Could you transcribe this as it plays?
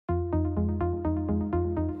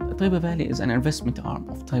Taibah Valley is an investment arm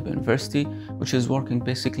of Taibah University, which is working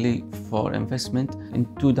basically for investment in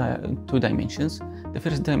two dimensions. The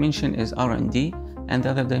first dimension is R&D, and the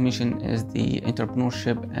other dimension is the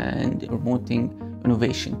entrepreneurship and promoting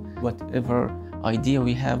innovation. Whatever idea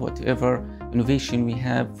we have, whatever innovation we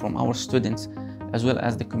have from our students, as well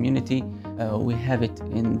as the community, we have it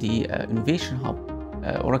in the Innovation Hub,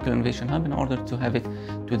 Oracle Innovation Hub, in order to have it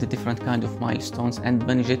to the different kind of milestones and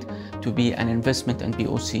manage it to be an investment and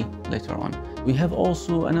POC later on. We have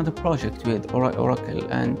also another project with Oracle,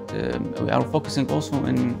 and we are focusing also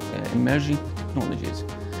on emerging technologies.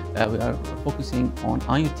 We are focusing on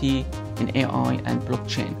IoT, in AI and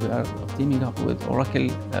blockchain. We are teaming up with Oracle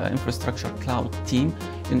Infrastructure Cloud team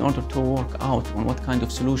in order to work out on what kind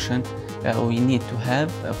of solution we need to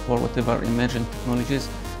have for whatever emerging technologies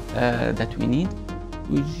that we need.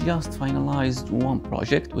 We just finalized one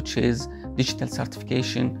project, which is digital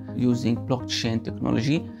certification using blockchain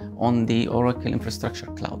technology on the Oracle Infrastructure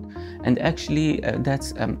Cloud. And actually,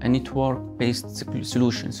 that's a network-based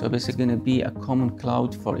solution. So basically going to be a common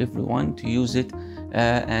cloud for everyone to use it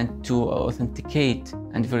and to authenticate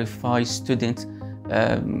and verify student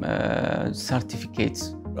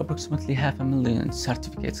certificates. Approximately 500,000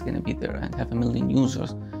 certificates going to be there, and 500,000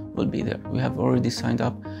 users will be there. We have already signed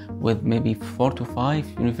up with maybe 4 to 5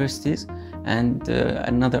 universities and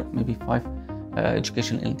another maybe 5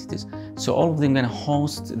 educational entities. So all of them going to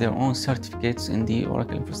host their own certificates in the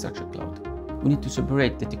Oracle Infrastructure Cloud. We need to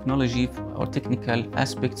separate the technology or technical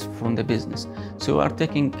aspects from the business. So we are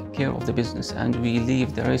taking care of the business, and we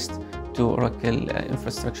leave the rest to Oracle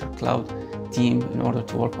Infrastructure Cloud team in order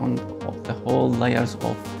to work on the whole layers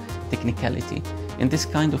of technicality. In this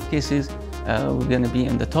kind of cases, we're going to be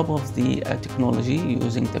on the top of the technology,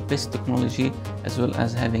 using the best technology, as well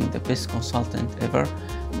as having the best consultant ever.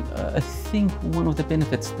 I think one of the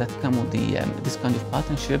benefits that come with this kind of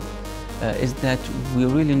partnership is that we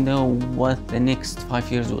really know what the next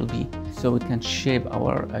 5 years will be. So we can shape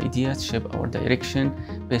our ideas, shape our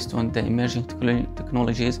direction based on the emerging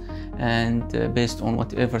technologies, and based on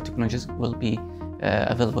whatever technologies will be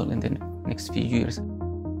available in the next few years.